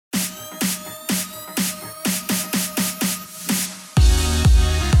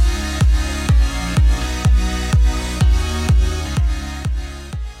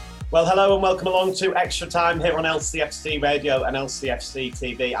Well, hello and welcome along to Extra Time here on LCFC Radio and LCFC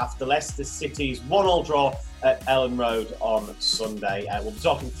TV after Leicester City's 1-1 draw at Ellen Road on Sunday. We'll be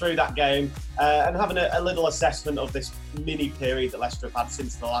talking through that game and having a little assessment of this mini period that Leicester have had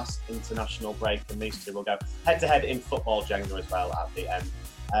since the last international break, and these two will go head-to-head in football Jenga as well at the end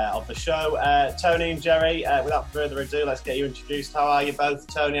of the show. Tony and Jerry, without further ado, let's get you introduced. How are you both?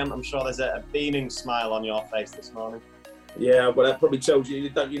 Tony, I'm sure there's a beaming smile on your face this morning. Yeah, well, that probably tells you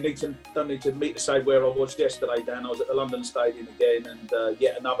don't need to me to say where I was yesterday, Dan. I was at the London Stadium again, and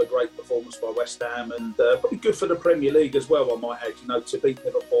yet another great performance by West Ham, and probably good for the Premier League as well, I might add. To beat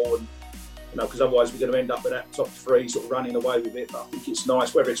Liverpool, and because otherwise we're going to end up with that top three sort of running away with it. But I think it's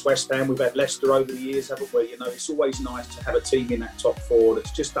nice, whether it's West Ham, we've had Leicester over the years, haven't we? It's always nice to have a team in that top four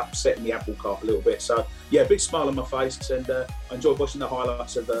that's just upsetting the apple cart a little bit. So yeah, big smile on my face, and I enjoyed watching the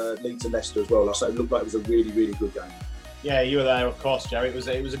highlights of Leeds and Leicester as well. It looked like it was a really, really good game. Yeah, you were there, of course, Jerry. It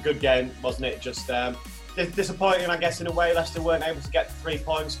was a good game, wasn't it? Just disappointing, I guess, in a way. Leicester weren't able to get 3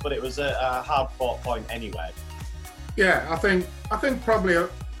 points, but it was a hard-fought point anyway. Yeah, I think probably a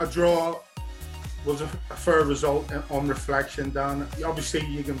draw was a fair result on reflection, Dan.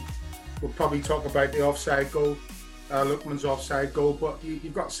 Obviously, we'll probably talk about the offside goal, Lookman's offside goal, but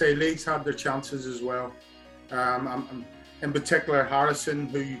you've got to say Leeds had their chances as well. In particular, Harrison,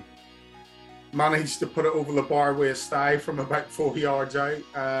 who managed to put it over the bar with his thigh from about 4 yards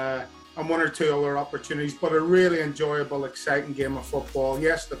out, and one or two other opportunities, but a really enjoyable, exciting game of football.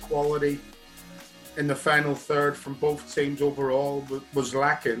 Yes, the quality in the final third from both teams overall was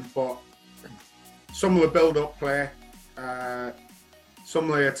lacking, but some of the build-up play, some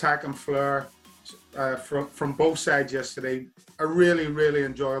of the attack and flair from both sides yesterday, a really, really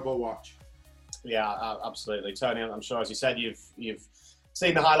enjoyable watch. Yeah, absolutely. Tony, I'm sure, as you said, you've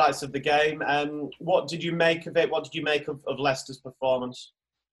seen the highlights of the game. What did you make of it? What did you make of Leicester's performance?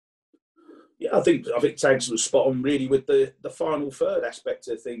 Yeah, I think Tags was spot on really with the final third aspect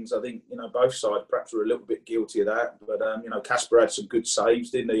of things. I think both sides perhaps were a little bit guilty of that, but Kasper had some good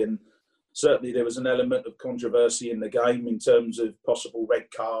saves, didn't he? And certainly there was an element of controversy in the game in terms of possible red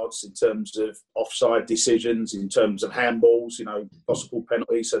cards, in terms of offside decisions, in terms of handballs, possible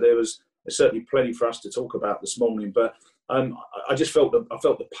penalties. So there's certainly plenty for us to talk about this morning. But I just felt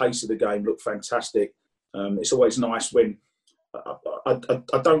the pace of the game looked fantastic. It's always nice when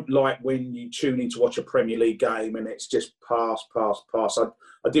I don't like when you tune in to watch a Premier League game and it's just pass.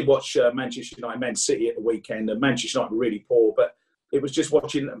 I did watch Manchester United, Man City at the weekend, and Manchester United were really poor, but it was just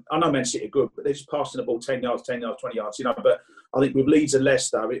watching. I know Man City are good, but they're just passing the ball 10 yards, 20 yards. But I think with Leeds and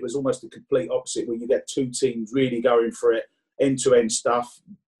Leicester, it was almost the complete opposite, where you get two teams really going for it, end-to-end stuff,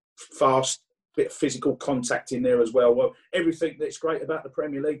 fast, bit of physical contact in there as well. Well, everything that's great about the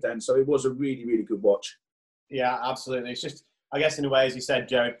Premier League, Dan. So it was a really, really good watch. Yeah, absolutely. It's just, I guess in a way, as you said,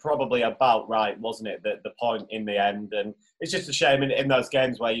 Jerry, probably about right, wasn't it? The point in the end. And it's just a shame in those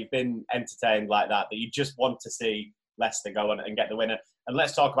games where you've been entertained like that you just want to see Leicester go and get the winner. And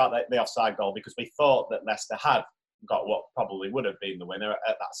let's talk about the offside goal, because we thought that Leicester had got what probably would have been the winner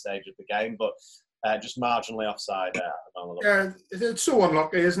at that stage of the game, but just marginally offside. Yeah, it's so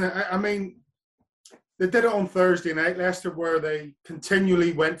unlucky, isn't it? I mean, they did it on Thursday night, Leicester, where they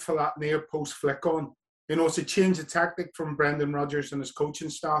continually went for that near post flick on. It's a change of tactic from Brendan Rodgers and his coaching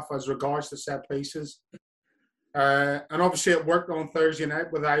staff as regards to set pieces. And obviously it worked on Thursday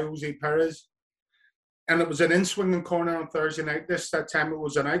night with Jose Perez. And it was an in-swinging corner on Thursday night. That time it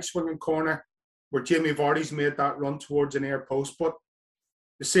was an out-swinging corner where Jamie Vardy's made that run towards an near post. But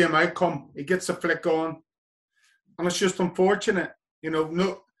the same outcome, he gets a flick on. And it's just unfortunate.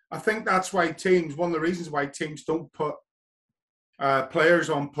 I think that's why one of the reasons why teams don't put players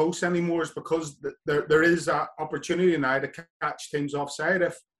on posts anymore is because there is that opportunity now to catch teams offside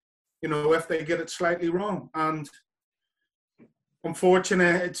if they get it slightly wrong. And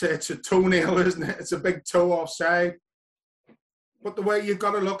unfortunate, it's a toenail, isn't it? It's a big toe offside. But the way you've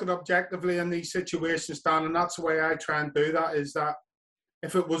got to look at it objectively in these situations, Dan, and that's the way I try and do that, is that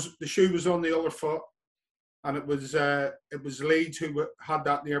if the shoe was on the other foot, and it was Leeds who had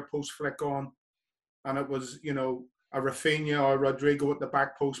that near post flick on, and it was a Rafinha or Rodrigo at the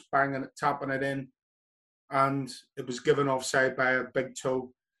back post banging it, tapping it in, and it was given offside by a big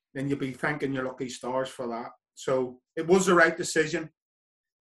toe, then you'd be thanking your lucky stars for that. So it was the right decision,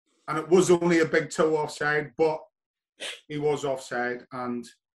 and it was only a big toe offside, but he was offside.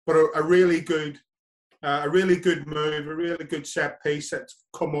 But a really good move, a really good set piece that's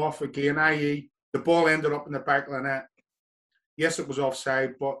come off again, i.e. the ball ended up in the back of the net. Yes, it was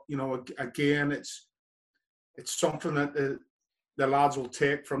offside, but again, it's something that the lads will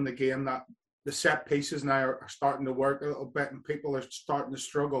take from the game, that the set pieces now are starting to work a little bit, and people are starting to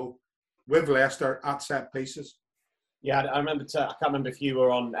struggle with Leicester at set pieces. Yeah, I remember. I can't remember if you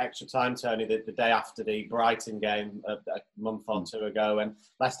were on Extra Time, Tony, the day after the Brighton game a month or two ago, and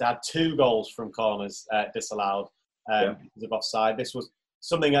Leicester had 2 goals from corners disallowed because of offside. This was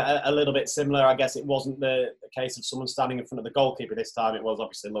something a little bit similar. I guess it wasn't the case of someone standing in front of the goalkeeper this time. It was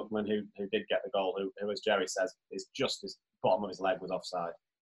obviously Lookman who did get the goal, who, as Jerry says, is just his bottom of his leg was offside.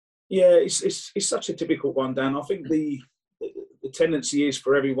 Yeah, it's such a typical one, Dan. I think the tendency is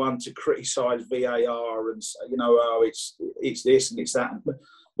for everyone to criticise VAR and say, oh, it's this and it's that. But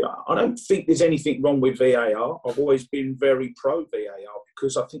I don't think there's anything wrong with VAR. I've always been very pro VAR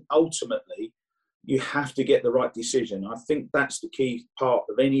because I think ultimately you have to get the right decision. I think that's the key part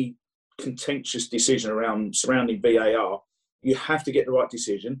of any contentious decision surrounding VAR. You have to get the right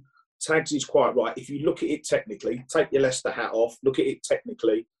decision. Tags is quite right. If you look at it technically, take your Leicester hat off, look at it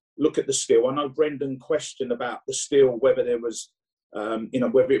technically, look at the still. I know Brendan questioned about the still, whether there was,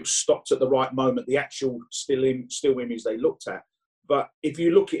 whether it was stopped at the right moment, the actual still image they looked at. But if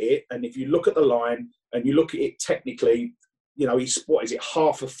you look at it, and if you look at the line, and you look at it technically, he's,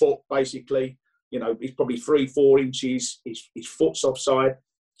 half a foot basically. He's probably 3-4 inches. His foot's offside.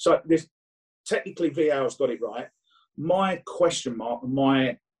 So this technically VAR's got it right. My question mark,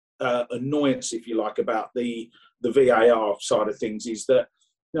 my annoyance, if you like, about the VAR side of things is that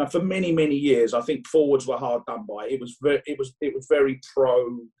for many years, I think forwards were hard done by. It was very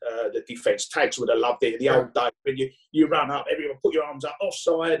pro the defence. Tags would have loved it. The old days when you run up, everyone put your arms up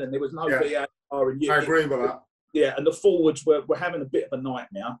offside, and there was no VAR. And I agree with that. Yeah, and the forwards were having a bit of a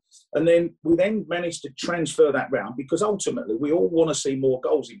nightmare. And then we managed to transfer that round because ultimately we all want to see more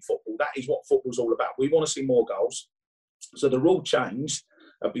goals in football. That is what football's all about. We want to see more goals. So the rule changed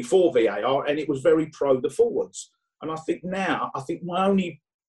before VAR, and it was very pro the forwards. And I think my only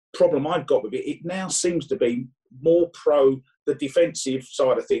problem I've got with it, it now seems to be more pro the defensive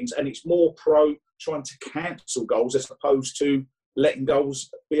side of things, and it's more pro trying to cancel goals as opposed to letting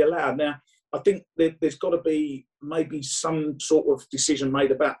goals be allowed. Now, I think there's got to be maybe some sort of decision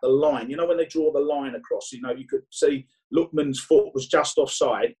made about the line. When they draw the line across, you could see Lookman's foot was just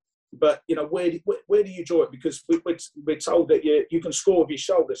offside, but where do you draw it? Because we're told that you can score with your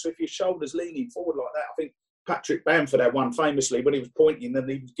shoulder. So if your shoulder's leaning forward like that, I think Patrick Bamford had one famously when he was pointing and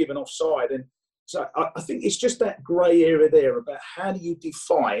he was given offside. And so I think it's just that grey area there about how do you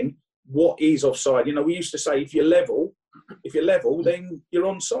define what is offside. We used to say if you're level, then you're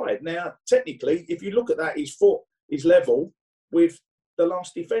onside. Now, technically, if you look at that, his foot is level with the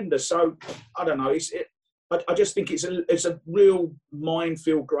last defender. So I don't know. I just think it's a real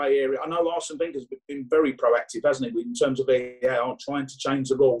minefield grey area. I know Arsene Wenger's been very proactive, hasn't he, in terms of trying to change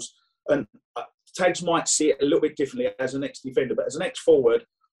the rules. And Tags might see it a little bit differently as an ex-defender, but as an ex-forward,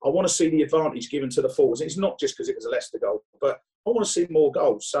 I want to see the advantage given to the forwards. It's not just because it was a Leicester goal, but I want to see more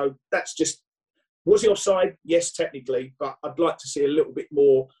goals. So that's just, was he offside? Yes, technically, but I'd like to see a little bit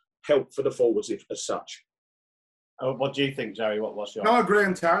more help for the forwards as such. What do you think, Jerry? What's your... No, I agree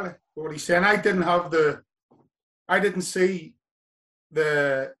entirely with what he's saying. I didn't see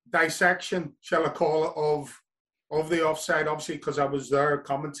the dissection, shall I call it, of the offside, obviously, because I was there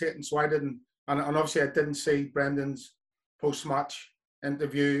commentating, so I didn't. And obviously, I didn't see Brendan's post-match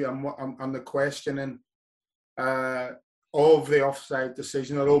interview and the questioning of the offside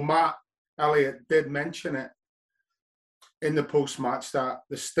decision. Although Matt Elliott did mention it in the post-match that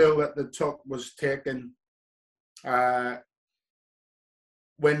the still that they took was taken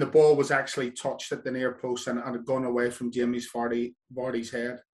when the ball was actually touched at the near post and had gone away from Jamie Vardy's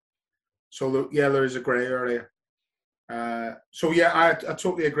head. So there is a grey area. I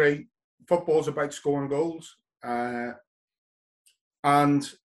totally agree. Football's about scoring goals, and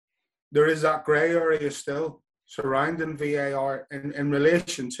there is that grey area still surrounding VAR in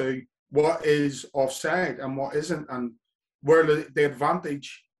relation to what is offside and what isn't, and where the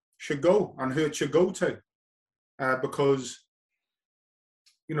advantage should go and who it should go to, because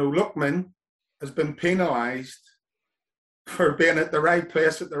Lookman has been penalised for being at the right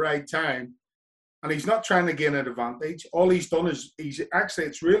place at the right time. And he's not trying to gain an advantage. All he's done is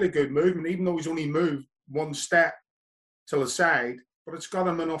it's really good movement, even though he's only moved one step to the side, but it's got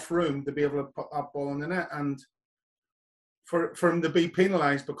him enough room to be able to put that ball in the net. And for him to be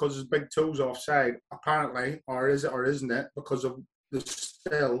penalised because his big toe's offside, apparently, or is it or isn't it, because of the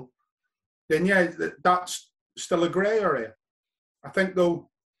still, then that's still a grey area. I think though,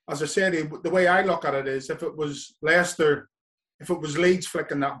 as I said, the way I look at it is if it was Leeds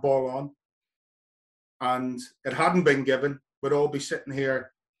flicking that ball on, and it hadn't been given, we'd all be sitting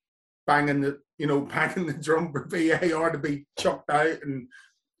here banging the drum for VAR to be chucked out and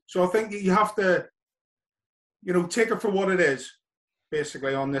So I think you have to, take it for what it is,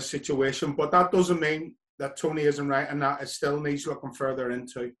 basically, on this situation. But that doesn't mean that Tony isn't right and that it still needs looking further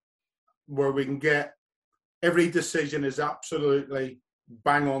into, where we can get every decision is absolutely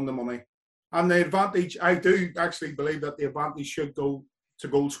bang on the money. And the advantage, I do actually believe that the advantage should go to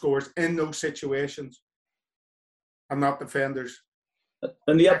goal scorers in those situations and not defenders.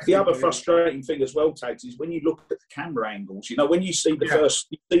 And the other frustrating thing as well, Tags, is when you look at the camera angles, when you see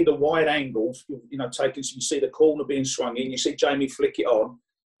the wide angles, taken, so you see the corner being swung in, you see Jamie flick it on,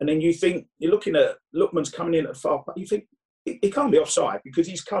 and then you think, you're looking at Lookman's coming in at the far, you think, he can't be offside because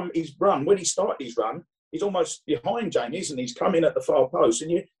he's run, when he started his run, he's almost behind Jamie, isn't he? He's coming at the far post,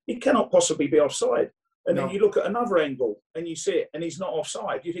 and he cannot possibly be offside. And then you look at another angle and you see it, and he's not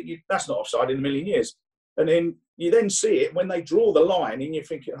offside. You think that's not offside in a million years. And then you then see it when they draw the line, and you're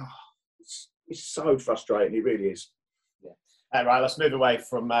thinking, it's so frustrating. It really is. Yeah. Right, let's move away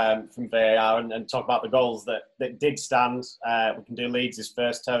from VAR and talk about the goals that did stand. We can do Leeds'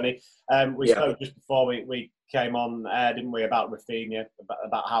 first, Tony. We spoke just before we came on, didn't we, about Rafinha,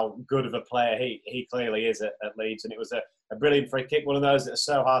 about how good of a player he clearly is at Leeds, and it was a brilliant free kick, one of those that are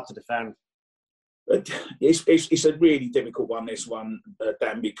so hard to defend. It's a really difficult one, this one,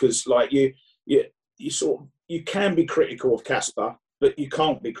 Dan, because like you can be critical of Kasper, but you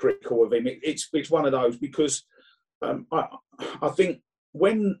can't be critical of him. It's one of those because I think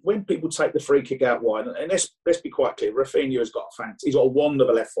when people take the free kick out wide, and let's be quite clear, Rafinha he's got a wand of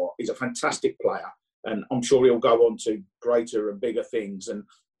a left foot. He's a fantastic player, and I'm sure he'll go on to greater and bigger things. And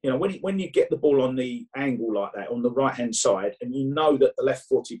when you get the ball on the angle like that on the right hand side, and you know that the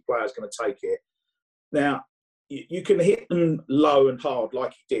left-footed player is going to take it. Now, you can hit them low and hard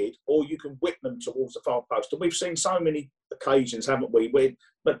like he did, or you can whip them towards the far post. And we've seen so many occasions, haven't we?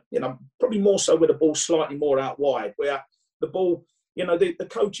 But probably more so with the ball slightly more out wide, where the ball, the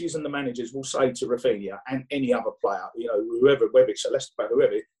coaches and the managers will say to Rafinha and any other player, whoever, whether it's a Leicester player,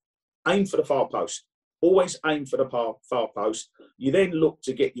 whoever, aim for the far post. Always aim for the far post. You then look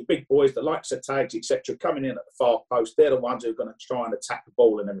to get your big boys, the likes of Tags, etc., coming in at the far post. They're the ones who are going to try and attack the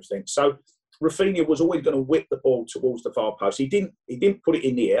ball and everything. So Rafinha was always going to whip the ball towards the far post. He didn't put it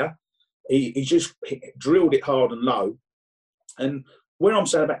in the air. He just drilled it hard and low. And what I'm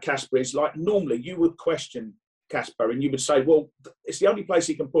saying about Kasper is, like, normally you would question Kasper and you would say, well, it's the only place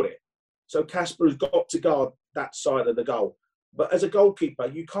he can put it. So Kasper has got to guard that side of the goal. But as a goalkeeper,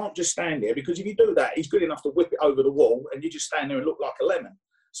 you can't just stand there, because if you do that, he's good enough to whip it over the wall and you just stand there and look like a lemon.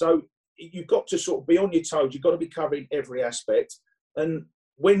 So you've got to sort of be on your toes. You've got to be covering every aspect. And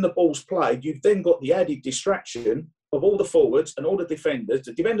when the ball's played, you've then got the added distraction of all the forwards and all the defenders.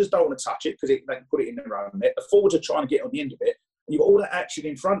 The defenders don't want to touch it because they can put it in their own net. The forwards are trying to get on the end of it. And you've got all that action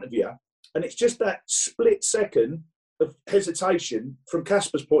in front of you. And it's just that split second of hesitation from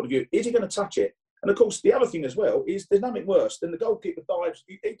Kasper's point of view. Is he going to touch it? And of course, the other thing as well is there's nothing worse than the goalkeeper dives.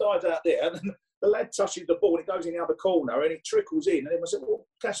 He dives out there, and then the lad touches the ball, and it goes in the other corner, and it trickles in. And then I said, well,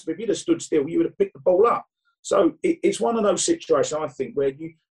 Kasper, if you'd have stood still, you would have picked the ball up. So it's one of those situations, I think, where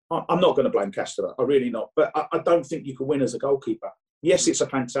I'm not going to blame Kasper, I really not. But I don't think you can win as a goalkeeper. Yes, it's a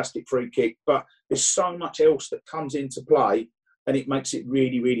fantastic free kick, but there's so much else that comes into play, and it makes it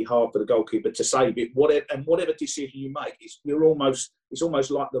really, really hard for the goalkeeper to save it. Whatever decision you make, it's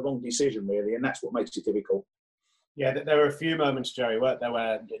almost like the wrong decision, really, and that's what makes it difficult. Yeah, there were a few moments, Jerry, weren't there,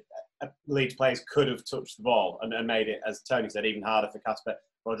 where Leeds players could have touched the ball and made it, as Tony said, even harder for Kasper.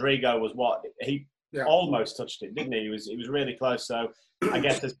 Rodrigo was almost touched it, didn't he? He was really close. So I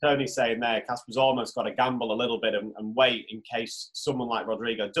guess, as Tony's saying there, Kasper's almost got to gamble a little bit and wait in case someone like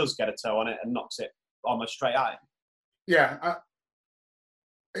Rodrigo does get a toe on it and knocks it almost straight at him. Yeah,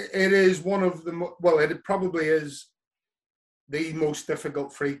 it is one of the it probably is the most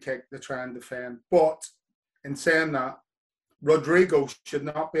difficult free kick to try and defend. But in saying that, Rodrigo should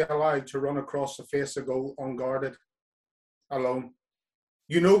not be allowed to run across the face of goal unguarded alone.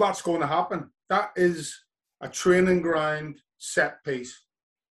 You know that's going to happen. That is a training ground set piece.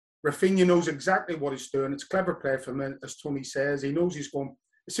 Rafinha knows exactly what he's doing. It's clever play from him, as Tony says. He knows he's going.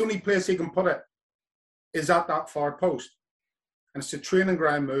 It's the only place he can put it is at that far post. And it's a training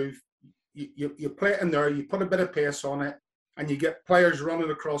ground move. You play it in there, you put a bit of pace on it, and you get players running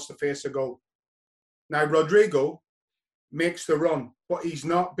across the face of goal. Now, Rodrigo makes the run, but he's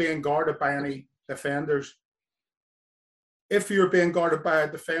not being guarded by any defenders. If you're being guarded by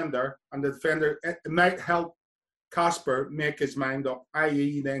a defender, and the defender, it might help Kasper make his mind up,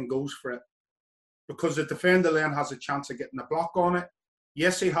 i.e. he then goes for it. Because the defender then has a chance of getting a block on it.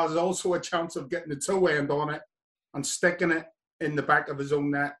 Yes, he has also a chance of getting the toe end on it and sticking it in the back of his own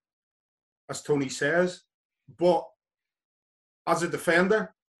net, as Tony says. But as a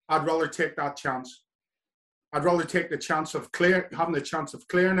defender, I'd rather take that chance. I'd rather take the chance of having the chance of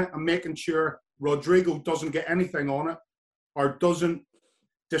clearing it and making sure Rodrigo doesn't get anything on it or doesn't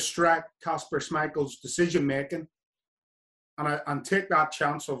distract Kasper Schmeichel's decision making, and take that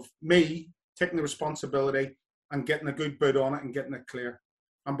chance of me taking the responsibility and getting a good boot on it and getting it clear.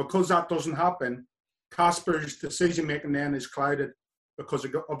 And because that doesn't happen, Kasper's decision making then is clouded because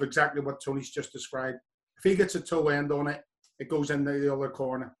of exactly what Tony's just described. If he gets a toe end on it, it goes into the other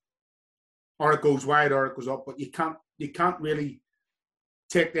corner, or it goes wide, or it goes up. But you can't really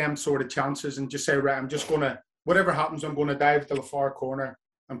take them sort of chances and just say, right, I'm just going to, whatever happens, I'm going to dive to the far corner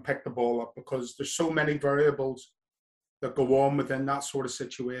and pick the ball up, because there's so many variables that go on within that sort of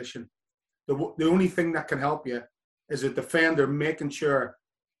situation. The only thing that can help you is a defender making sure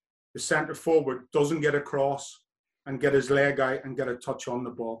the centre forward doesn't get across and get his leg out and get a touch on the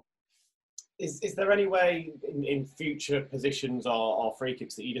ball. Is there any way in future positions or free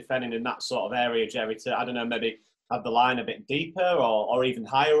kicks that you're defending in that sort of area, Jerry, to, I don't know, maybe have the line a bit deeper or even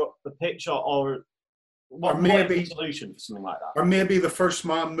higher up the pitch, or what might be the solution for something like that? Or maybe the first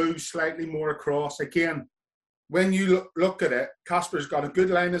man moves slightly more across. Again, when you look at it, Kasper's got a good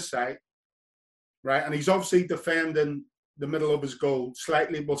line of sight, right? And he's obviously defending the middle of his goal,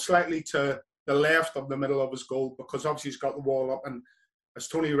 slightly to the left of the middle of his goal, because obviously he's got the wall up, and as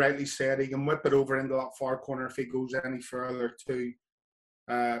Tony rightly said, he can whip it over into that far corner if he goes any further to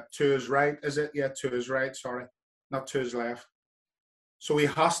his right. Is it? Yeah, to his right, sorry. Not to his left. So he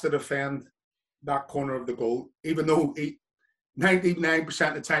has to defend that corner of the goal, even though 99%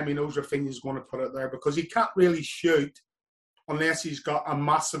 of the time he knows Rafinha's going to put it there, because he can't really shoot unless he's got a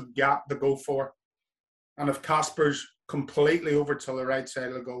massive gap to go for. And if Kasper's completely over to the right side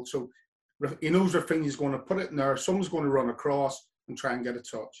of the goal, so he knows Rafinha's going to put it in there, someone's going to run across and try and get a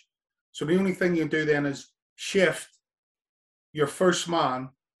touch. So the only thing you do then is shift your first man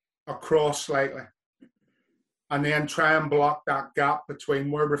across slightly, and then try and block that gap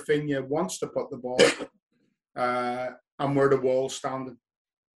between where Rafinha wants to put the ball and where the wall's standing.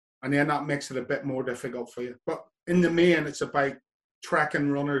 And then that makes it a bit more difficult for you. But in the main, it's about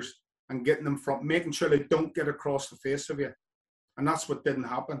tracking runners and getting them from, making sure they don't get across the face of you. And that's what didn't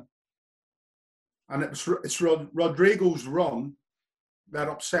happen. And it's Rodrigo's run that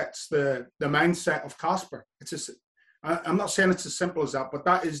upsets the mindset of Kasper. I'm not saying it's as simple as that, but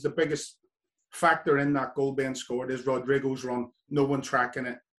that is the biggest factor in that goal being scored, is Rodrigo's run, no one tracking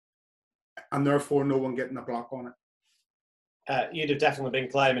it, and therefore no one getting a block on it. You'd have definitely been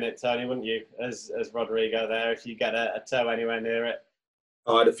claiming it, Tony, wouldn't you, as Rodrigo there, if you get a toe anywhere near it?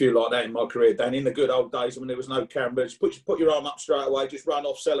 I had a few like that in my career, Dan. In the good old days when there was no camera, just put your arm up straight away, just run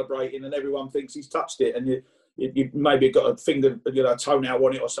off celebrating, and everyone thinks he's touched it, and you maybe got a finger, toenail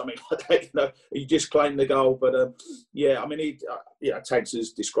on it or something like that. You just claim the goal. But yeah, I mean, Tags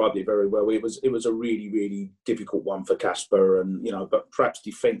has described it very well. It was a really, really difficult one for Kasper, and but perhaps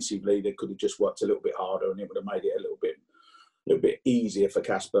defensively they could have just worked a little bit harder, and it would have made it a little bit easier for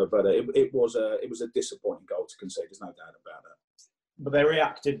Kasper. But it was a disappointing goal to concede. There's no doubt about that. But they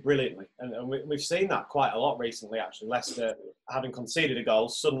reacted brilliantly, and we've seen that quite a lot recently, actually. Leicester, having conceded a goal,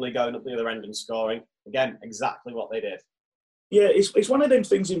 suddenly going up the other end and scoring. Again, exactly what they did. Yeah, it's one of them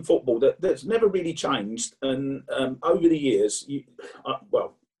things in football that's never really changed. And over the years, I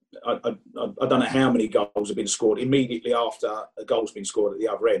don't know how many goals have been scored immediately after a goal's been scored at the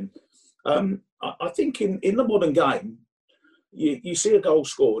other end. I think in the modern game, you see a goal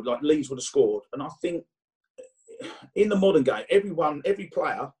scored, like Leeds would have scored, and I think in the modern game, every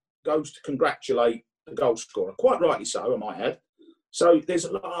player goes to congratulate the goal scorer. Quite rightly so, I might add. So there's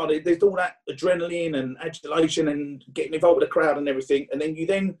all that adrenaline and adulation and getting involved with the crowd and everything. And then you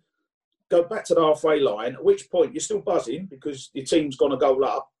then go back to the halfway line, at which point you're still buzzing because your team's gone a goal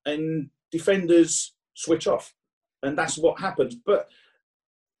up and defenders switch off. And that's what happens. But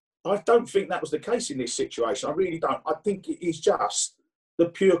I don't think that was the case in this situation. I really don't. I think it is just the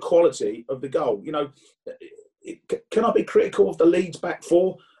pure quality of the goal. Can I be critical of the Leeds back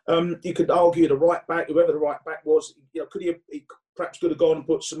four? You could argue the right back, whoever the right back was, could he perhaps could have gone and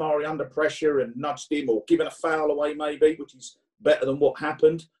put Samari under pressure and nudged him, or given a foul away maybe, which is better than what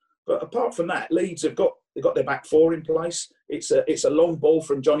happened. But apart from that, Leeds they've got their back four in place. It's a long ball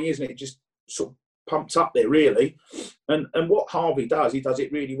from Johnny, isn't it? Just sort of pumped up there really. And what Harvey does, he does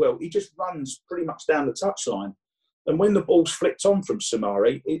it really well. He just runs pretty much down the touchline. And when the ball's flicked on from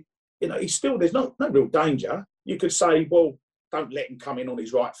Samari, he's still, there's no real danger. You could say, well, don't let him come in on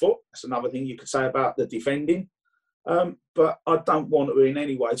his right foot. That's another thing you could say about the defending. But I don't want to in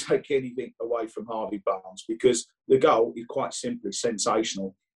any way take anything away from Harvey Barnes, because the goal is quite simply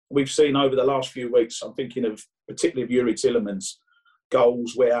sensational. We've seen over the last few weeks, I'm thinking of particularly of Yuri Tillemans,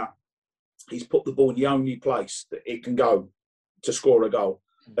 goals where he's put the ball in the only place that it can go to score a goal.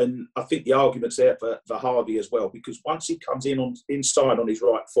 And I think the argument's there for Harvey as well, because once he comes inside on his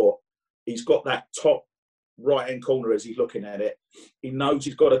right foot, he's got that top right-hand corner as he's looking at it. He knows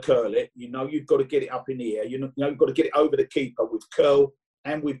he's got to curl it. You know you've got to get it up in the air. You know you've got to get it over the keeper with curl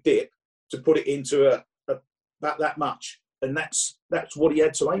and with dip to put it into that much. And that's what he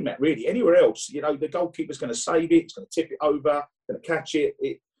had to aim at, really. Anywhere else, you know, the goalkeeper's going to save it, he's going to tip it over, going to catch it.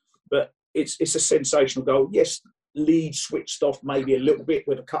 But it's a sensational goal. Yes, Leeds switched off maybe a little bit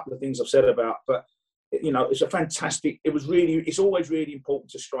with a couple of things I've said about, but you know, it's a fantastic. It's always really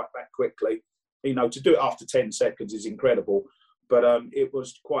important to strike back quickly. You know, to do it after 10 seconds is incredible. But it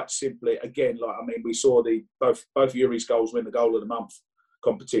was quite simply, again, we saw both Yuri's goals win the goal of the month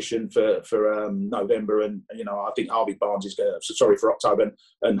competition for November, and you know, I think Harvey Barnes is for October,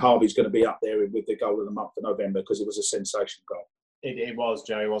 and Harvey's going to be up there with the goal of the month for November, because it was a sensational goal. It was,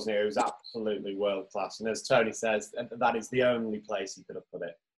 Joey, wasn't it? It was absolutely world class, and as Tony says, that is the only place he could have put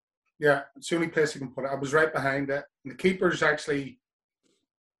it. Yeah, it's the only place he can put it. I was right behind it, and the keeper's actually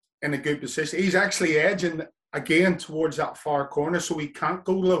in a good position. He's actually edging again towards that far corner, so he can't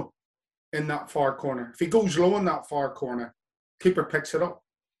go low in that far corner. If he goes low in that far corner, keeper picks it up.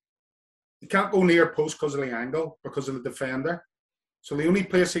 He can't go near post because of the angle, because of the defender. So the only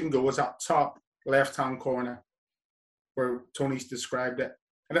place he can go is that top left-hand corner where Tony's described it.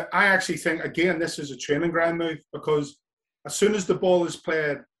 And I actually think, again, this is a training ground move, because as soon as the ball is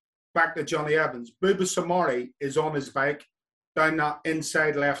played back to Jonny Evans, Buba Samari is on his bike down that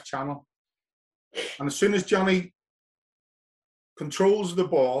inside left channel. And as soon as Johnny controls the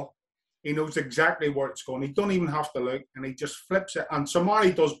ball, he knows exactly where it's going. He don't even have to look, and he just flips it. And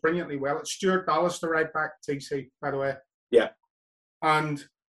Samari does brilliantly well. It's Stuart Dallas, the right back, TC, by the way. Yeah. And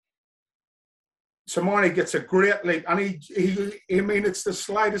Samari gets a great leap. And it's the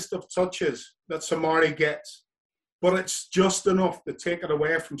slightest of touches that Samari gets, but it's just enough to take it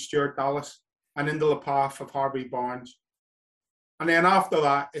away from Stuart Dallas and into the path of Harvey Barnes. And then after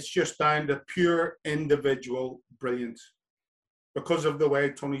that, it's just down to pure individual brilliance, because of the way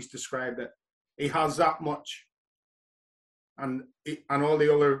Tony's described it. He has that much, and all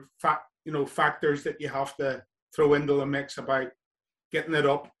the other factors that you have to throw into the mix about getting it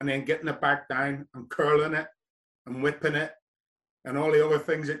up and then getting it back down and curling it and whipping it and all the other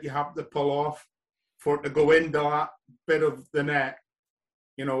things that you have to pull off for it to go into that bit of the net,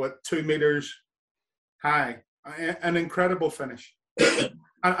 you know, at 2 meters high. An incredible finish.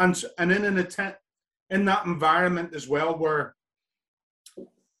 and in that environment as well, where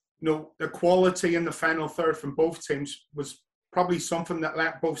the quality in the final third from both teams was probably something that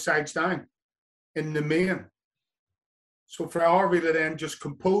let both sides down in the main. So for Harvey to then just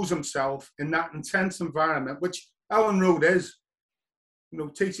compose himself in that intense environment, which Ellen Road is,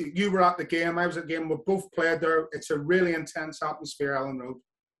 TC, you were at the game, I was at the game, we both played there. It's a really intense atmosphere, Ellen Road.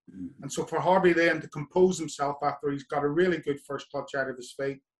 And so for Harvey then to compose himself after he's got a really good first touch out of his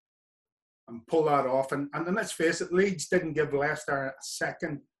feet and pull that off. And then let's face it, Leeds didn't give Leicester a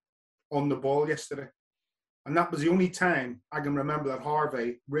second on the ball yesterday. And that was the only time I can remember that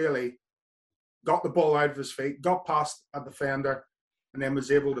Harvey really got the ball out of his feet, got past a defender, and then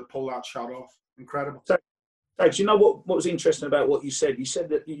was able to pull that shot off. Incredible. So, do you know what was interesting about what you said? You said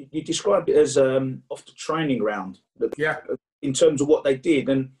that you described it as off the training ground. Yeah. In terms of what they did.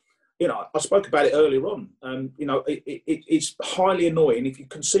 And, I spoke about it earlier on. It's highly annoying if you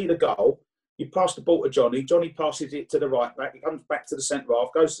can see the goal, you pass the ball to Johnny, Johnny passes it to the right back, he comes back to the centre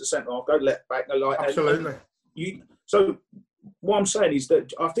half, goes to the centre half, go left back, go like Absolutely. So what I'm saying is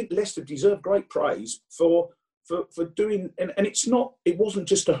that I think Leicester deserve great praise for doing, and it wasn't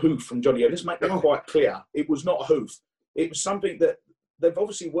just a hoof from Johnny. Let's make that quite clear. It was not a hoof. It was something that they've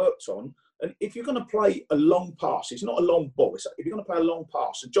obviously worked on. And if you're going to play a long pass, it's not a long ball. If you're going to play a long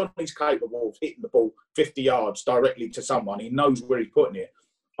pass, and Johnny's capable of hitting the ball 50 yards directly to someone, he knows where he's putting it.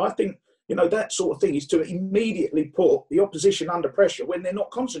 I think, that sort of thing is to immediately put the opposition under pressure when they're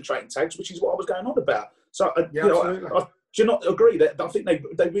not concentrating, Tags, which is what I was going on about. So, do you not agree that I think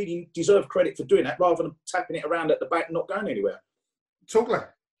they really deserve credit for doing that rather than tapping it around at the back and not going anywhere? Totally.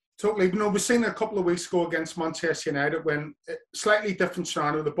 We've seen it a couple of weeks ago against Manchester United when slightly different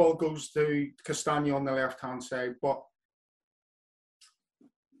scenario. The ball goes to Castagna on the left-hand side, but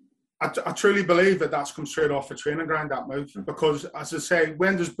I truly believe that that's come straight off the training ground, that move, because, as I say,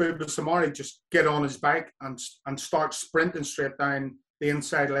 when does Buba Samari just get on his bike and start sprinting straight down the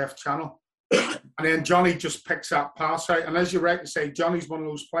inside left channel? And then Johnny just picks that pass out. And as you're right to say, Johnny's one of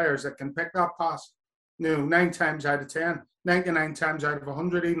those players that can pick that pass. 9 times out of 10, 99 times out of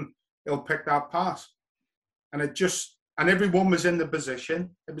 100 even, he'll pick that pass. And it just and everyone was in the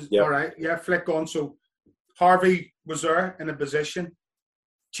position. It was Yeah. all right. Yeah, flick on. So Harvey was there in a position.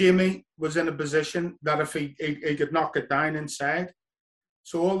 Jamie was in a position that if he could knock it down inside.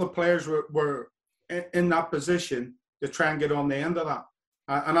 So all the players were in that position to try and get on the end of that.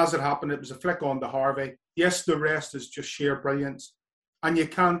 And as it happened, it was a flick on to Harvey. Yes, the rest is just sheer brilliance, and you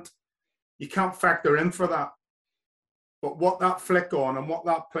can't factor in for that. But what that flick on and what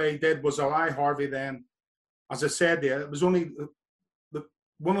that play did was allow Harvey then, as I said there, it was only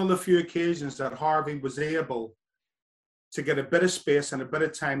one of the few occasions that Harvey was able to get a bit of space and a bit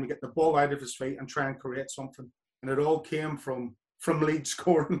of time to get the ball out of his feet and try and create something. And it all came from Leeds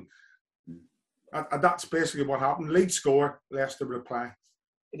scoring. And that's basically what happened. Leeds score, Leicester reply.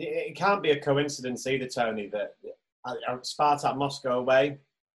 It can't be a coincidence either, Tony, that Spartak Moscow away,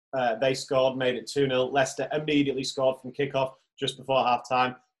 they scored, made it 2-0. Leicester immediately scored from kickoff just before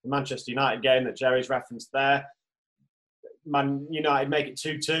half-time. The Manchester United game that Jerry's referenced there, Man United make it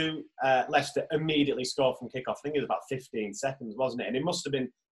 2-2. Leicester immediately scored from kickoff. I think it was about 15 seconds, wasn't it? And it must have been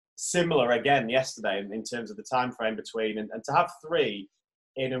similar again yesterday in terms of the time frame between. And to have three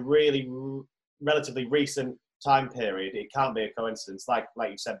in a really relatively recent time period, it can't be a coincidence. Like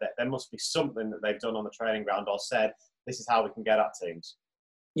you said, that there must be something that they've done on the training ground or said, this is how we can get at teams.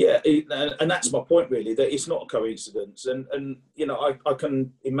 Yeah, and that's my point really, that it's not a coincidence. And you know, I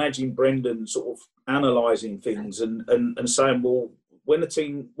can imagine Brendan sort of analysing things and saying, well, when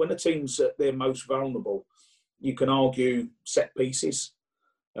the team's at their most vulnerable, you can argue set pieces.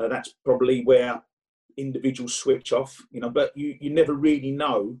 That's probably where individuals switch off, you know, but you never really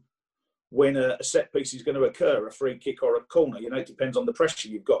know when a set piece is going to occur, a free kick or a corner. You know, it depends on the pressure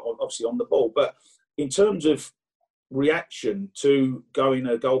you've got, obviously, on the ball. But in terms of reaction to going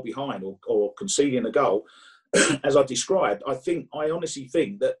a goal behind or conceding a goal, as I described, I honestly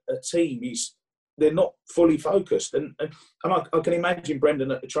think that a team they're not fully focused. And I can imagine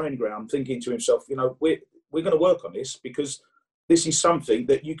Brendan at the training ground thinking to himself, you know, we're going to work on this because this is something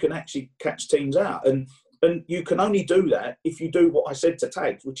that you can actually catch teams out. And you can only do that if you do what I said to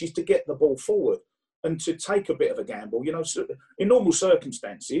Tags, which is to get the ball forward and to take a bit of a gamble. You know, in normal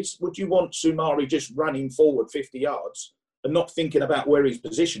circumstances, would you want Soumare just running forward 50 yards and not thinking about where his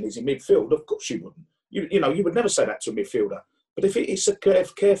position is in midfield? Of course you wouldn't. You know, you would never say that to a midfielder. But if it's a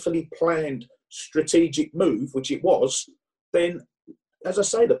carefully planned strategic move, which it was, then, as I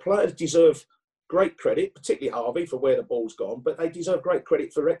say, the players deserve great credit, particularly Harvey, for where the ball's gone, but they deserve great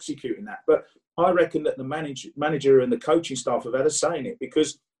credit for executing that. But I reckon that the manager and the coaching staff have had a say in it,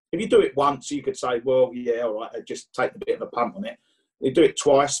 because if you do it once, you could say, well, yeah, all right, just take a bit of a punt on it. You do it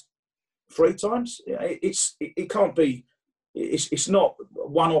twice, 3 times, it can't be, it's not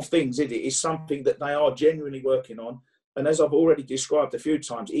one-off things, is it? It's something that they are genuinely working on. And as I've already described a few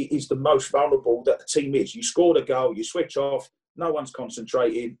times, it is the most vulnerable that the team is. You scored a goal, you switch off, no one's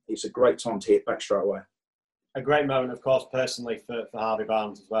concentrating. It's a great time to hit back straight away. A great moment, of course, personally for Harvey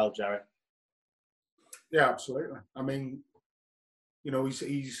Barnes as well, Jerry. Yeah, absolutely. I mean, you know,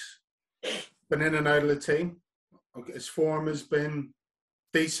 he's been in and out of the team. His form has been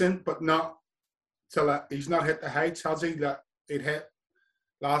decent, but not till he's not hit the heights, has he, that he'd hit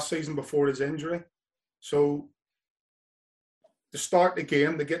last season before his injury. So to start the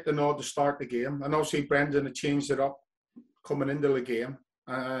game, to get the nod to start the game, and obviously Brendan had changed it up coming into the game.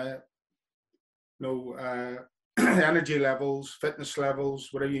 Energy levels, fitness levels,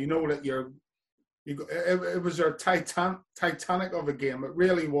 whatever, you know that it was a titanic of a game. It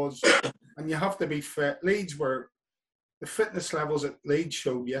really was. And you have to be fit. The fitness levels that Leeds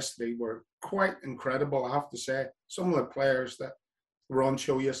showed yesterday were quite incredible, I have to say. Some of the players that were on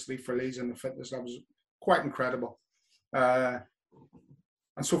show yesterday for Leeds and the fitness levels, quite incredible. And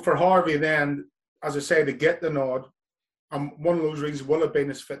so for Harvey then, as I say, to get the nod, one of those reasons will have been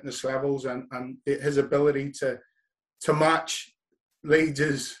his fitness levels and his ability to match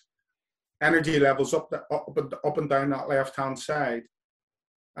Leeds' energy levels up and down that left-hand side.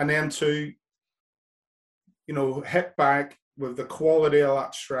 And then to, you know, hit back with the quality of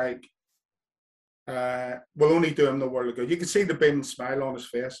that strike will only do him the world of good. You can see the beaming smile on his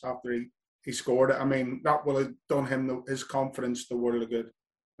face after he scored it. I mean, that will have done him his confidence the world of good.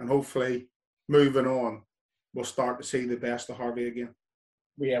 And hopefully, moving on, we'll start to see the best of Harvey again.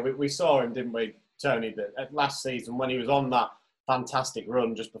 Yeah, we saw him, didn't we, Tony, that last season when he was on that fantastic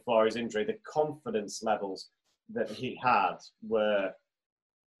run just before his injury, the confidence levels that he had were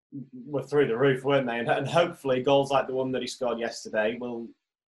through the roof, weren't they? And hopefully goals like the one that he scored yesterday will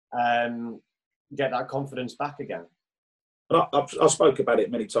get that confidence back again. I spoke about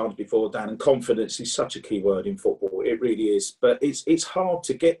it many times before, Dan, and confidence is such a key word in football. It really is. But it's hard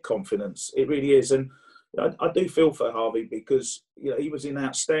to get confidence. It really is. And, I do feel for Harvey because he was in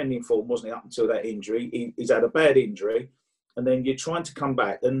outstanding form, wasn't he, up until that injury. He's had a bad injury, and then you're trying to come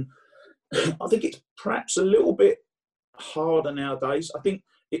back. And I think it's perhaps a little bit harder nowadays. I think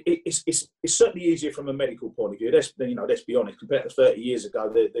it's certainly easier from a medical point of view. Let's be honest. Compared to 30 years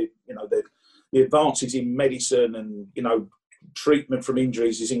ago, the advances in medicine and treatment from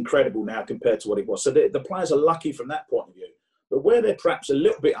injuries is incredible now compared to what it was. So the players are lucky from that point of view. But where they're perhaps a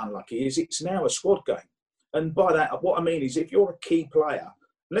little bit unlucky is it's now a squad game. And by that, what I mean is if you're a key player,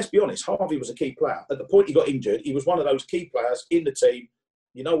 let's be honest, Harvey was a key player. At the point he got injured, he was one of those key players in the team.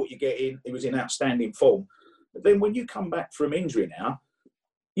 You know what you're getting. He was in outstanding form. But then when you come back from injury now,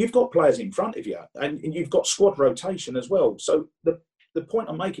 you've got players in front of you and you've got squad rotation as well. So the point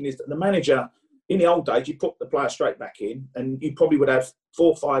I'm making is that the manager, in the old days, you put the player straight back in and you probably would have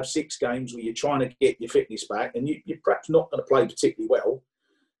 4, 5, 6 games where you're trying to get your fitness back and you're perhaps not going to play particularly well.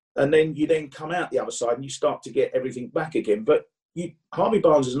 And then you then come out the other side and you start to get everything back again. But Harvey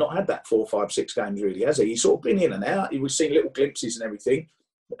Barnes has not had that 4, 5, 6 games really, has he? He's sort of been in and out. We've seen little glimpses and everything.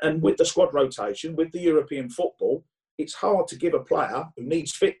 And with the squad rotation, with the European football, it's hard to give a player who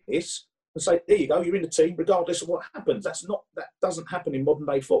needs fitness and say, there you go, you're in the team regardless of what happens. That doesn't happen in modern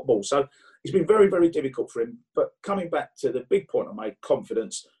day football. So it's been very, very difficult for him. But coming back to the big point I made,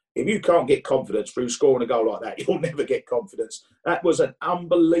 confidence. If you can't get confidence through scoring a goal like that, you'll never get confidence. That was an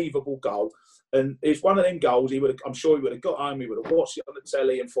unbelievable goal. And it's one of them goals, I'm sure he would have got home, he would have watched it on the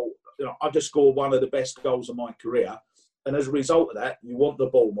telly and thought, I've just scored one of the best goals of my career. And as a result of that, you want the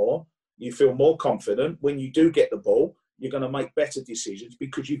ball more. You feel more confident. When you do get the ball, you're going to make better decisions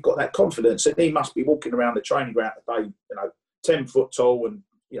because you've got that confidence. And he must be walking around the training ground today, 10 foot tall and,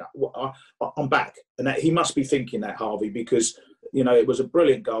 I'm back. And that, he must be thinking that, Harvey, because it was a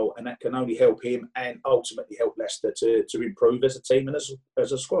brilliant goal and that can only help him and ultimately help Leicester to improve as a team and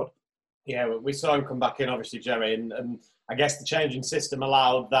as a squad. Yeah, well, we saw him come back in, obviously, Jerry, and I guess the changing system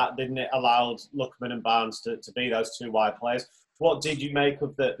allowed that, didn't it? Allowed Lookman and Barnes to be those 2 wide players. What did you make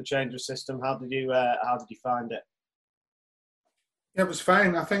of the change of system? How did you find it? Yeah, it was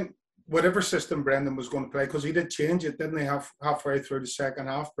fine. I think whatever system Brendan was going to play, because he did change it, didn't he, halfway through the second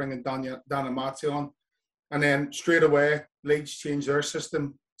half, bringing Dan Amati on. And then straight away, Leeds changed their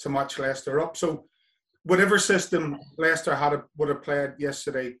system to match Leicester up. So whatever system Leicester would have played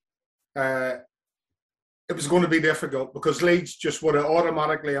yesterday, it was going to be difficult because Leeds just would have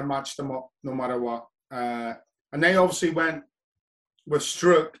automatically matched them up no matter what. And they obviously went with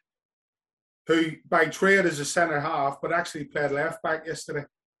Struijk, who by trade is a centre half, but actually played left back yesterday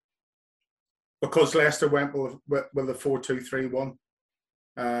because Leicester went with the 4-2-3-1 or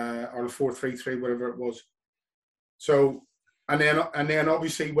the 4-3-3, whatever it was. So, and then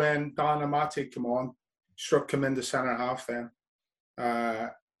obviously when Dan Amati came on, Struijk came into centre half then,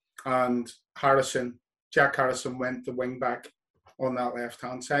 and Jack Harrison went the wing back on that left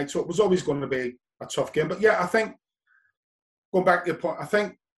hand side. So it was always going to be a tough game. But yeah, I think going back to your point, I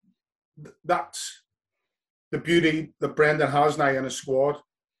think that's the beauty that Brendan has now in his squad.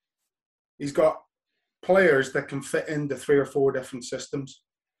 He's got players that can fit into 3 or 4 different systems.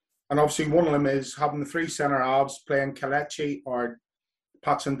 And obviously one of them is having the 3 centre halves playing Kelechi or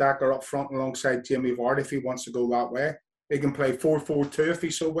Patson Daka up front alongside Jamie Vardy if he wants to go that way. He can play 4-4-2 if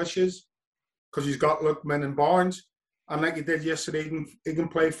he so wishes because he's got Lookman and Barnes. And like he did yesterday, he can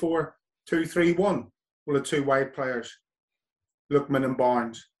play 4-2-3-1 with the 2 wide players, Lookman and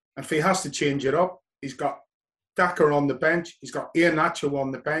Barnes. And if he has to change it up, he's got Daka on the bench. He's got Iheanacho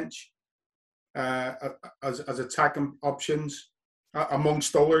on the bench as attacking options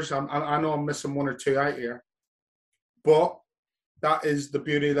amongst others. I know I'm missing 1 or 2 out here. But that is the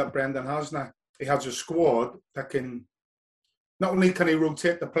beauty that Brendan has now. He has a squad that can, not only can he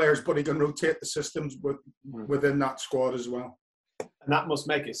rotate the players, but he can rotate the systems within that squad as well. And that must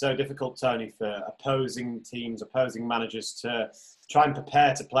make it so difficult, Tony, for opposing teams, opposing managers to try and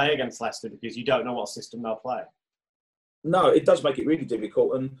prepare to play against Leicester because you don't know what system they'll play. No, it does make it really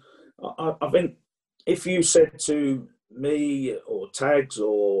difficult. And I think if you said to me or Tags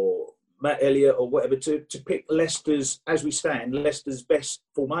or Matt Elliott or whatever to pick Leicester's, as we stand, Leicester's best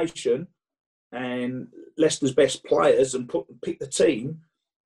formation and Leicester's best players and pick the team,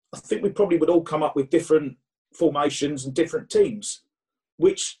 I think we probably would all come up with different formations and different teams,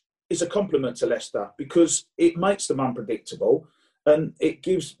 which is a compliment to Leicester because it makes them unpredictable and it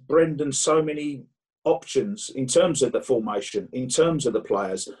gives Brendan so many options in terms of the formation, in terms of the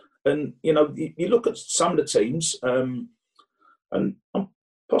players. And, you look at some of the teams and I'm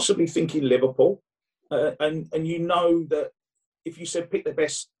possibly thinking Liverpool and that if you said pick the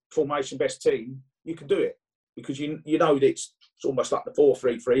best formation, best team, you can do it because you know that it's it's almost like the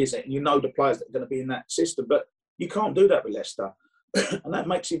 4-3-3, isn't it? And you know the players that are going to be in that system. But you can't do that with Leicester. And that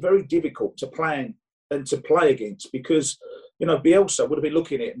makes it very difficult to plan and to play against, because, you know, Bielsa would have been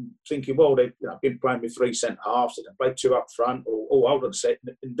looking at it and thinking, well, they've been playing with 3 centre-halves, they can play 2 up front, or, oh, hold on a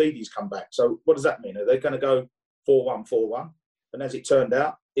second, indeed he's come back. So what does that mean? Are they going to go 4-1-4-1? And as it turned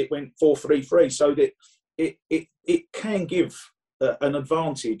out, it went 4-3-3. So that it can give an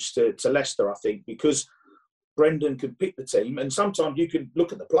advantage to Leicester, I think, because Brendan can pick the team, and sometimes you can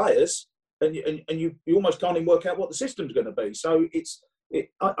look at the players and you almost can't even work out what the system's going to be. So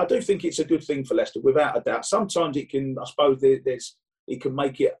I do think it's a good thing for Leicester, without a doubt. Sometimes it can, I suppose, it can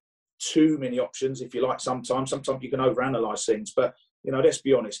make it too many options, if you like. Sometimes you can overanalyze things, but you know, let's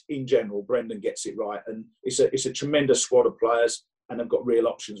be honest. In general, Brendan gets it right, and it's a tremendous squad of players, and they've got real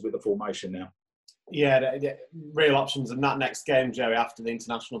options with the formation now. Yeah, the real options. And that next game, Joey, after the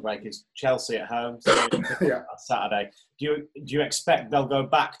international break, is Chelsea at home. So yeah. Saturday. Do you expect they'll go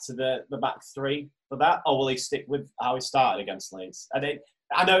back to the back three for that, or will he stick with how he started against Leeds?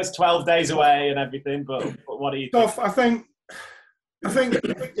 I know it's 12 days away and everything, but what do you think? I think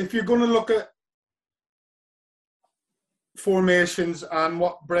if you're going to look at formations and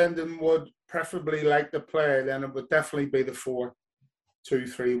what Brendan would preferably like to play, then it would definitely be the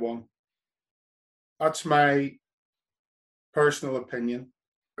 4-2-3-1. That's my personal opinion.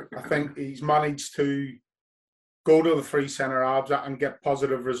 I think he's managed to go to the 3 centre-halves and get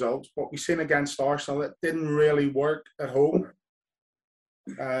positive results. What we've seen against Arsenal, it didn't really work at home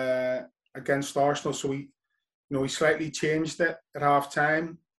against Arsenal. So he slightly changed it at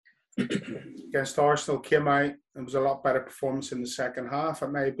half-time. Against Arsenal, came out and was a lot better performance in the second half.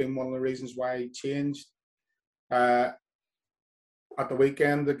 It may have been one of the reasons why he changed. At the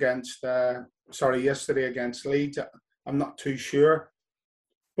weekend yesterday against Leeds, I'm not too sure.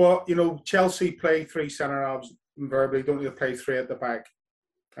 But, you know, Chelsea play 3 centre-halves invariably, don't need to play 3 at the back,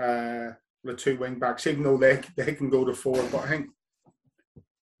 with 2 wing-backs, even though they can go to 4. But I think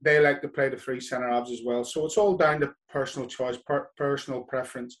they like to play the 3 centre-halves as well. So it's all down to personal choice, personal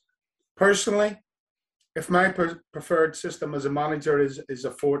preference. Personally, if my preferred system as a manager is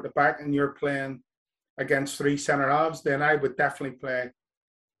a 4 at the back and you're playing against 3 centre-halves, then I would definitely play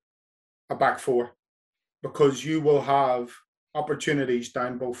a back 4, because you will have opportunities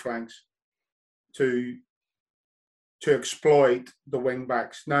down both flanks to exploit the wing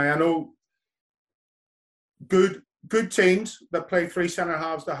backs. Now, I know good teams that play 3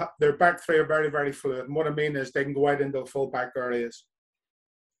 centre-halves, their back 3 are very, very fluid. And what I mean is they can go out into the full back areas.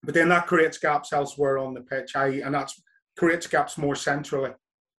 But then that creates gaps elsewhere on the pitch, and that creates gaps more centrally.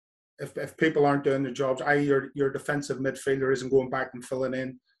 If people aren't doing their jobs, i.e. your defensive midfielder isn't going back and filling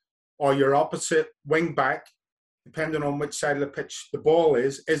in, or your opposite wing back, depending on which side of the pitch the ball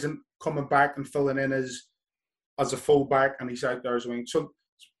is, isn't coming back and filling in as a full back, and he's out there as a wing. So,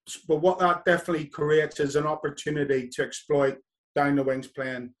 but what that definitely creates is an opportunity to exploit down the wings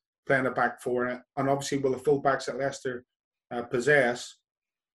playing a back 4. And obviously, will the full backs that Leicester possess,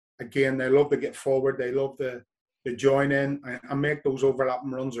 again, they love to get forward, they love to join in and make those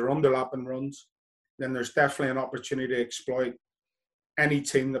overlapping runs or underlapping runs. Then there's definitely an opportunity to exploit any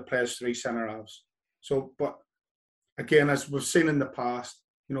team that plays 3 centre-halves. So, but again, as we've seen in the past,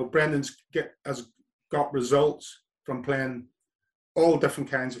 you know, Brendan's has got results from playing all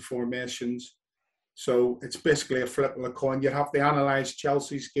different kinds of formations. So it's basically a flip of a coin. You have to analyse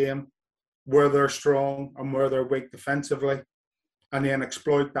Chelsea's game, where they're strong and where they're weak defensively, and then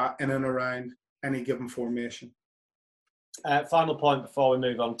exploit that in and around any given formation. Final point before we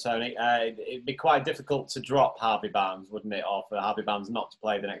move on, Tony. It'd be quite difficult to drop Harvey Barnes, wouldn't it? Or for Harvey Barnes not to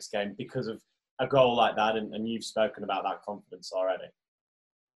play the next game because of a goal like that, and you've spoken about that confidence already.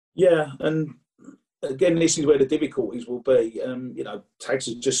 Yeah, and again, this is where the difficulties will be. You know, Tags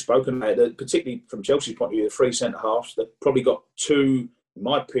has just spoken about it, particularly from Chelsea's point of view, the 3 centre-halves. They've probably got 2, in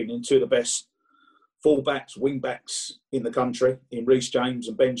my opinion, 2 of the best full-backs, wing-backs in the country, in Reece James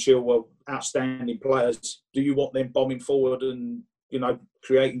and Ben Chilwell, outstanding players. Do you want them bombing forward and, you know,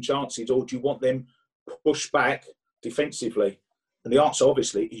 creating chances, or do you want them pushed back defensively? And the answer,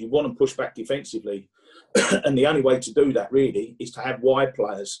 obviously, is you want them pushed back defensively. And the only way to do that, really, is to have wide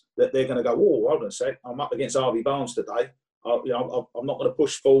players that they're going to go, oh, hold on a sec, I'm up against Harvey Barnes today. I'm not going to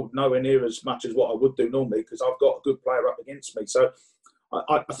push forward nowhere near as much as what I would do normally, because I've got a good player up against me. So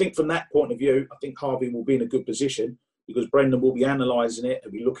I think from that point of view, I think Harvey will be in a good position, because Brendan will be analysing it,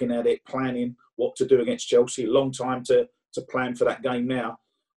 he'll be looking at it, planning what to do against Chelsea. A long time to plan for that game now.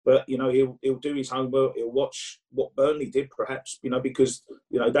 But, you know, he'll do his homework, he'll watch what Burnley did, perhaps, you know, because,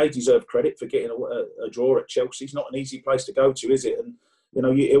 you know, they deserve credit for getting a draw at Chelsea. It's not an easy place to go to, is it? And, you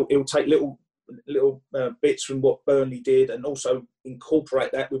know, he'll take little bits from what Burnley did, and also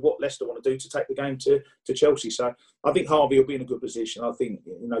incorporate that with what Leicester want to do to take the game to Chelsea. So I think Harvey will be in a good position. I think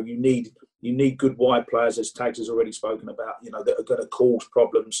you need good wide players, as Tags has already spoken about. That are going to cause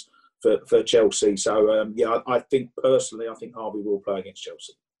problems for Chelsea. So I think personally, I think Harvey will play against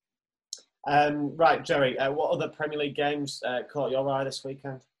Chelsea. Right, Jerry. What other Premier League games caught your eye this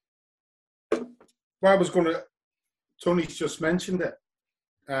weekend? Well, I was going to. Tony's just mentioned it.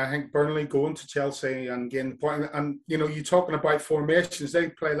 I think Burnley going to Chelsea and getting the point. And, you're talking about formations. They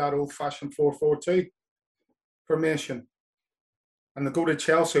play that old-fashioned 4-4-2 formation. And they go to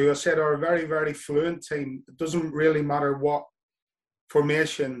Chelsea, who I said are a very, very fluent team. It doesn't really matter what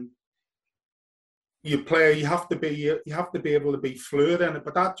formation you play. You have to be able to be fluid in it.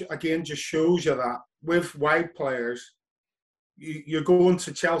 But that, again, just shows you that with wide players, you're going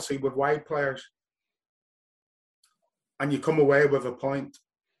to Chelsea with wide players and you come away with a point.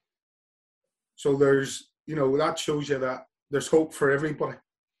 So there's, that shows you that there's hope for everybody.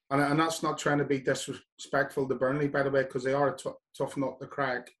 And that's not trying to be disrespectful to Burnley, by the way, because they are a tough nut to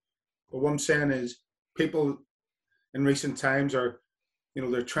crack. But what I'm saying is people in recent times are,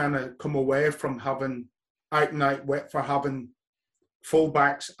 they're trying to come away from having out and out for having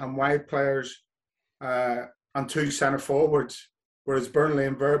full-backs and wide players and two centre forwards, whereas Burnley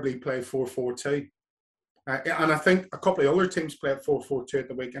invariably play 4-4-2. And I think a couple of other teams played 4-4-2 at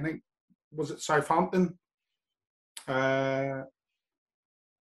the week. I think, was it Southampton?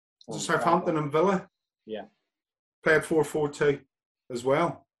 Southampton and Villa? Yeah. Played 4-4-2 as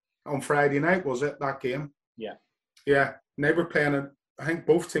well. On Friday night, was it, that game? Yeah. Yeah. And they were playing, I think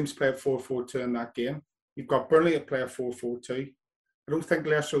both teams played 4-4-2 in that game. You've got Burnley that play a 4-4-2. I don't think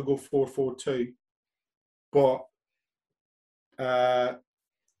Leicester will go 4-4-2. But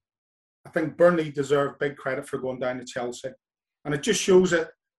I think Burnley deserve big credit for going down to Chelsea. And it just shows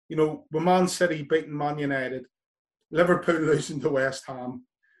that, with Man City beating Man United, Liverpool losing to West Ham,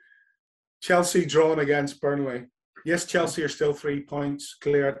 Chelsea drawing against Burnley. Yes, Chelsea are still 3 points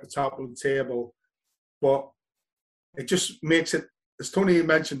clear at the top of the table, but it just makes it, as Tony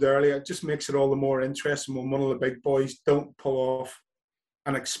mentioned earlier, it just makes it all the more interesting when one of the big boys don't pull off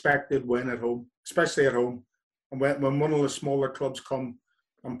an expected win at home, especially at home. And when one of the smaller clubs come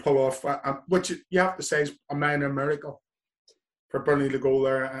and pull off, which you have to say is a minor miracle for Burnley to go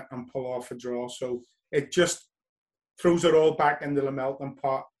there and pull off a draw. So it just throws it all back into the melting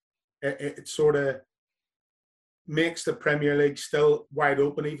pot. It sort of makes the Premier League still wide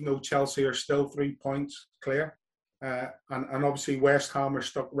open, even though Chelsea are still 3 points clear. And obviously West Ham are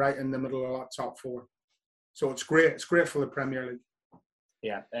stuck right in the middle of that top four. So it's great. It's great for the Premier League.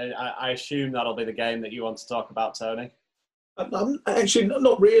 Yeah, I assume that'll be the game that you want to talk about, Tony. Actually,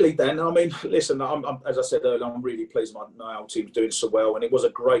 not really, Dan. I mean, listen, as I said earlier, I'm really pleased my old team's doing so well, and it was a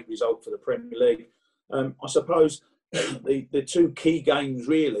great result for the Premier League. I suppose the two key games,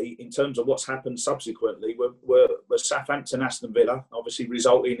 really, in terms of what's happened subsequently, were Southampton, Aston Villa, obviously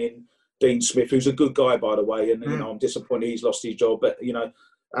resulting in Dean Smith, who's a good guy, by the way, and I'm disappointed he's lost his job, but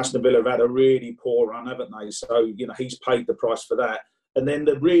Aston Villa have had a really poor run, haven't they? So he's paid the price for that. And then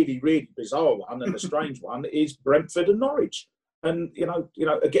the really, really bizarre one and the strange one is Brentford and Norwich. And,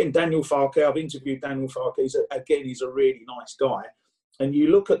 again, Daniel Farke, I've interviewed Daniel Farke. He's a really nice guy. And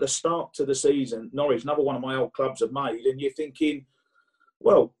you look at the start to the season, Norwich, another one of my old clubs have made, and you're thinking,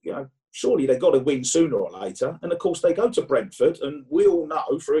 well, surely they've got to win sooner or later. And, of course, they go to Brentford, and we all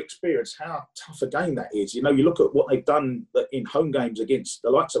know from experience how tough a game that is. You look at what they've done in home games against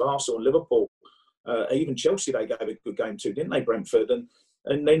the likes of Arsenal and Liverpool. Even Chelsea, they gave a good game too, didn't they, Brentford?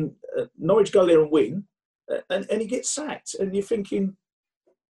 And then Norwich go there and win, and he gets sacked. And you're thinking,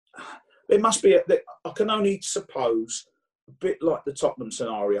 there must be, I can only suppose, a bit like the Tottenham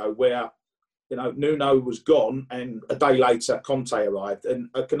scenario where, Nuno was gone and a day later Conte arrived. And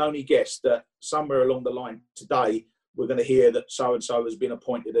I can only guess that somewhere along the line today, we're going to hear that so-and-so has been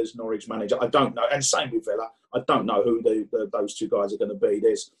appointed as Norwich manager. I don't know. And same with Villa. I don't know who those two guys are going to be.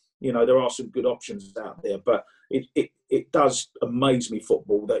 There are some good options out there, but it does amaze me,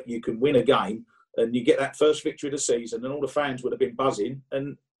 football, that you can win a game and you get that first victory of the season and all the fans would have been buzzing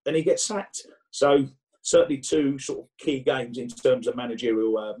and he gets sacked. So certainly two sort of key games in terms of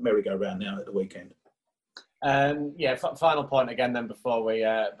managerial merry-go-round now at the weekend. Final point again then before we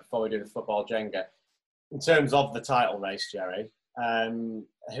do the football Jenga. In terms of the title race, Jerry, who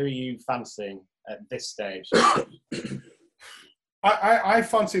are you fancying at this stage? I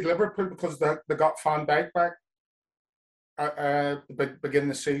fancied Liverpool because they got Van Dijk back at the beginning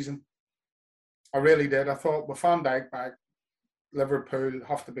of the season. I really did. I thought with Van Dijk back, Liverpool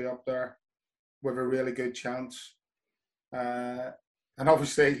have to be up there with a really good chance. And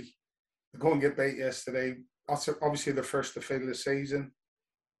obviously, go and get beat yesterday. That's obviously the first defeat of the season.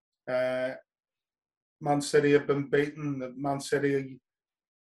 Man City have been beaten. Man City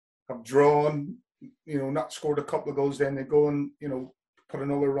have drawn, not scored a couple of goals. Then they go and, put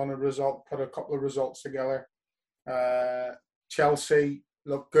another run of result, put a couple of results together. Chelsea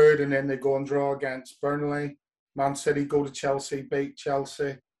look good, and then they go and draw against Burnley. Man City go to Chelsea, beat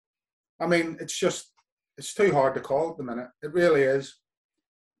Chelsea. I mean, it's too hard to call at the minute. It really is.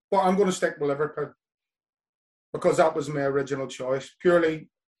 But I'm going to stick with Liverpool because that was my original choice, purely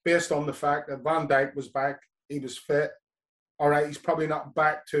based on the fact that Van Dijk was back. He was fit. All right, he's probably not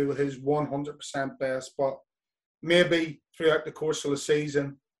back to his 100% best, but maybe throughout the course of the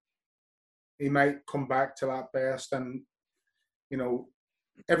season, he might come back to that best. And,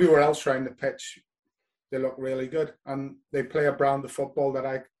 everywhere else around the pitch, they look really good. And they play a brand of football that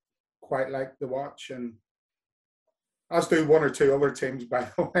I quite like to watch. And as do one or two other teams, by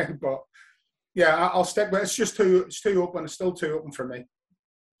the way. But, yeah, I'll stick with it. It's too open. It's still too open for me.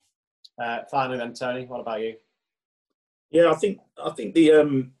 Finally then, Tony, what about you? Yeah, I think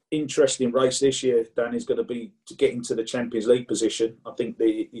the interesting race this year, Dan, is going to be to get into the Champions League position. I think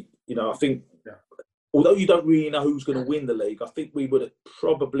although you don't really know who's going to win the league, I think we would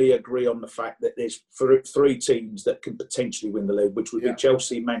probably agree on the fact that there's three teams that can potentially win the league, which would be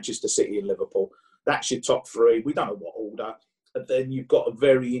Chelsea, Manchester City and Liverpool. That's your top three. We don't know what order. And then you've got a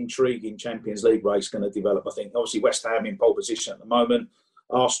very intriguing Champions League race going to develop. I think obviously West Ham in pole position at the moment.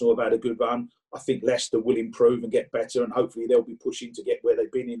 Arsenal have had a good run. I think Leicester will improve and get better, and hopefully they'll be pushing to get where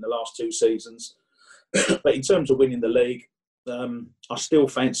they've been in the last two seasons. But in terms of winning the league, I still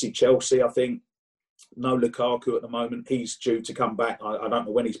fancy Chelsea. I think no Lukaku at the moment. He's due to come back. I don't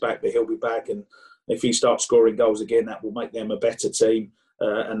know when he's back, but he'll be back. And if he starts scoring goals again, that will make them a better team,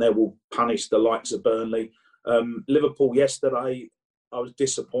 and they will punish the likes of Burnley. Liverpool yesterday, I was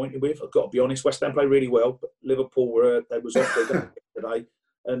disappointed with. I've got to be honest. West Ham played really well, but Liverpool they was off their game yesterday.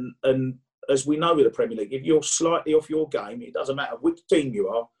 And as we know with the Premier League, if you're slightly off your game, it doesn't matter which team you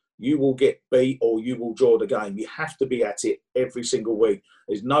are, you will get beat or you will draw the game. You have to be at it every single week.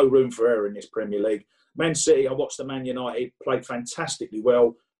 There's no room for error in this Premier League. Man City, I watched the Man United, played fantastically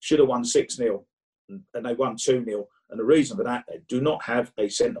well, should have won 6-0, and they won 2-0. And the reason for that, they do not have a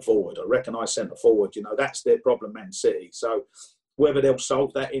centre-forward, a recognised centre-forward. That's their problem, Man City. So whether they'll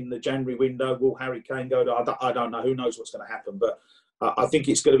solve that in the January window, will Harry Kane go to, I don't know, who knows what's going to happen. But I think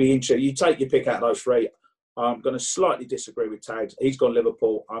it's going to be interesting. You take your pick out of those three. I'm going to slightly disagree with Tags. He's gone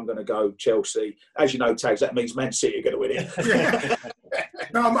Liverpool. I'm going to go Chelsea. As you know, Tags, that means Man City are going to win it. Yeah.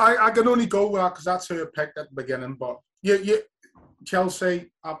 No, I can only go with that because that's who I picked at the beginning. But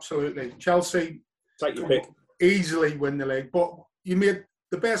Chelsea, absolutely. Chelsea, take your pick. Easily win the league. But you made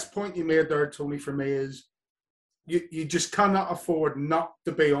the best point you made there, Tony, for me is you just cannot afford not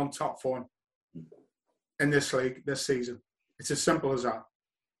to be on top form in this league this season. It's as simple as that.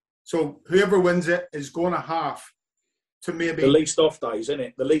 So whoever wins it is going to have to maybe... The least off days, isn't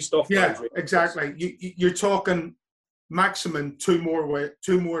it? The least off days. Yeah, exactly. You're talking maximum two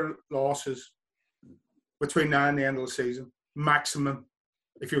more losses between now and the end of the season. Maximum,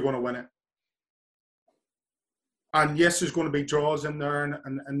 if you're going to win it. And yes, there's going to be draws in there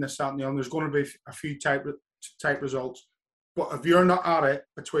and this, that, and the other. There's going to be a few tight results. But if you're not at it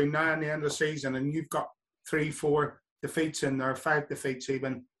between now and the end of the season and you've got 3-4 defeats in there, 5 defeats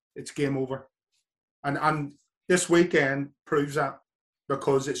even, it's game over. And this weekend proves that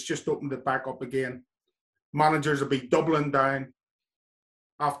because it's just opened it back up again. Managers will be doubling down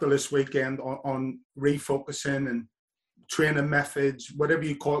after this weekend on refocusing and training methods, whatever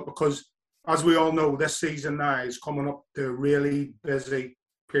you call it, because as we all know, this season now is coming up to a really busy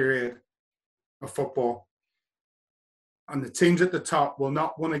period of football. And the teams at the top will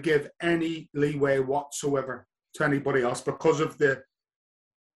not want to give any leeway whatsoever to anybody else because of the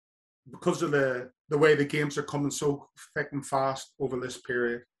way the games are coming so thick and fast over this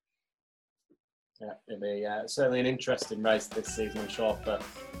period. Yeah, it'll be certainly an interesting race this season, I'm sure. But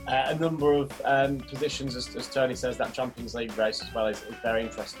a number of positions, as Tony says, that Champions League race as well is very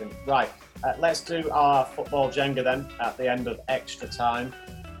interesting. Right, let's do our football Jenga then at the end of extra time.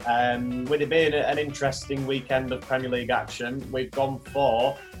 With it being an interesting weekend of Premier League action, we've gone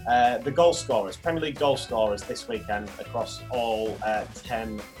for the goal scorers, Premier League goal scorers this weekend across all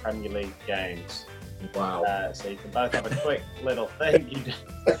 10 Premier League games. Wow. So you can both have a quick little thing.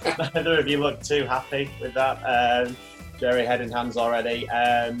 Neither of you look too happy with that. Jerry head in hands already.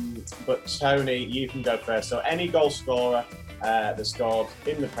 But Tony, you can go first. So any goal scorer that scored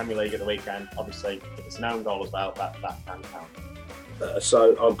in the Premier League at the weekend, obviously if it's an own goal as well, that can count.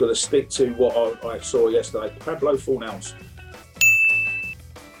 So I'm going to stick to what I saw yesterday. Pablo Fornals.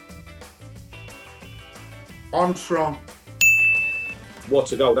 Armstrong.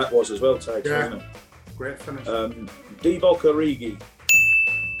 What a goal that was as well, Tags, Yeah. wasn't it? Great finish. Divock Origi.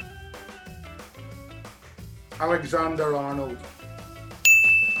 Alexander Arnold.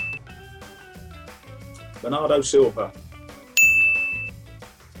 Bernardo Silva.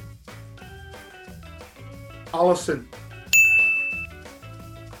 Allison.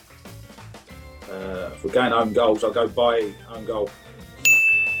 If we're going own goals, I'll go by own goal.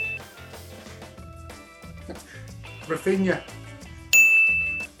 Rafinha.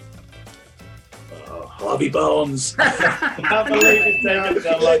 Harvey Barnes. I can't believe it's taken so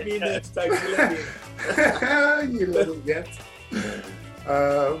long. Let me in there, Tags, let me in. You little git.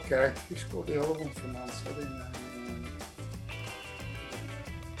 Okay. Who scored the other one for Man City?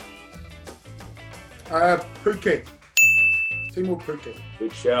 Pukki. Timo Pukki.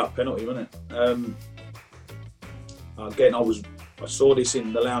 Good shout, penalty, wasn't it? Again, I saw this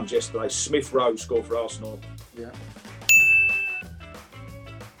in the lounge yesterday. Smith Rowe scored for Arsenal. Yeah.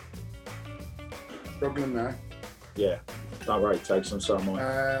 Struggling now. Yeah, don't worry, take some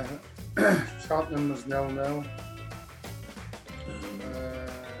mine. Tottenham was 0-0.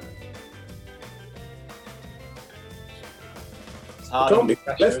 It's There hard can't be under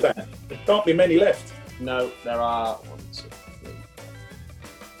pressure, left there. There can't be many left. No, there are 1, 2, 3,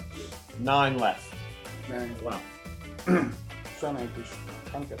 9 left. Nine. Wow. Son, I just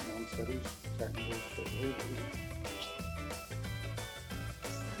can't get Man City's technical.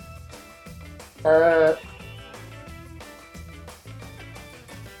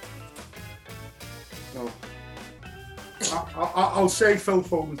 No. I'll say Phil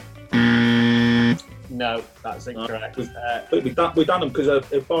Foden. No, that's incorrect. We've done them because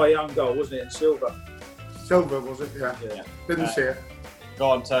of by a young goal, wasn't it? And Silva. Silver, was it? Yeah. Yeah. Didn't see it. Go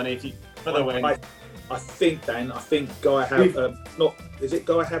on, Tony. If you for the win. I think, Dan. I think Guy Havertz. Is it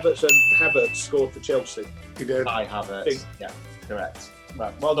Guy Havertz and Havertz scored for Chelsea? He did. I have it. Yeah, correct.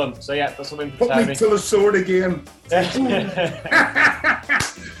 Right, well done. So yeah, that's a win for Put me Tony. to the sword again.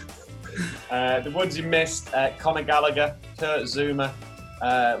 The ones you missed: Conor Gallagher, Kurt Zouma,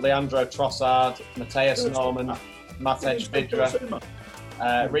 Leandro Trossard, Matthias Norman, Matej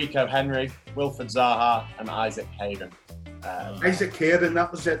Vidra, Rico Henry, Wilfred Zaha, and Isaac Hayden. Isaac Hayden,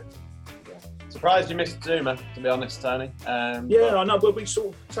 that was it. Surprised you missed Zuma, to be honest, Tony. Yeah, I know, but we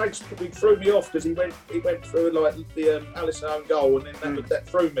sort of threw me off because he went through like the Alisson own goal, and then that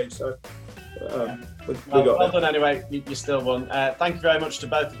threw me. So we got well done anyway. You still won. Thank you very much to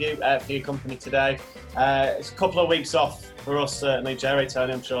both of you for your company today. It's a couple of weeks off for us, certainly, Jerry.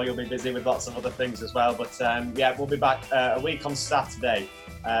 Tony, I'm sure you'll be busy with lots of other things as well. But yeah, we'll be back a week on Saturday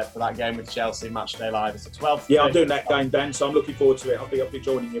for that game with Chelsea, Matchday Live. It's at 12. Yeah, I'm doing that game, Dan. So I'm looking forward to it. I'll be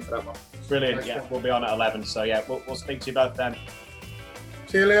joining you for that one. Brilliant. Yeah, we'll be on at 11. So yeah, we'll speak to you both then.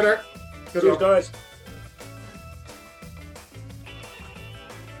 See you later. Good Cheers, luck. guys.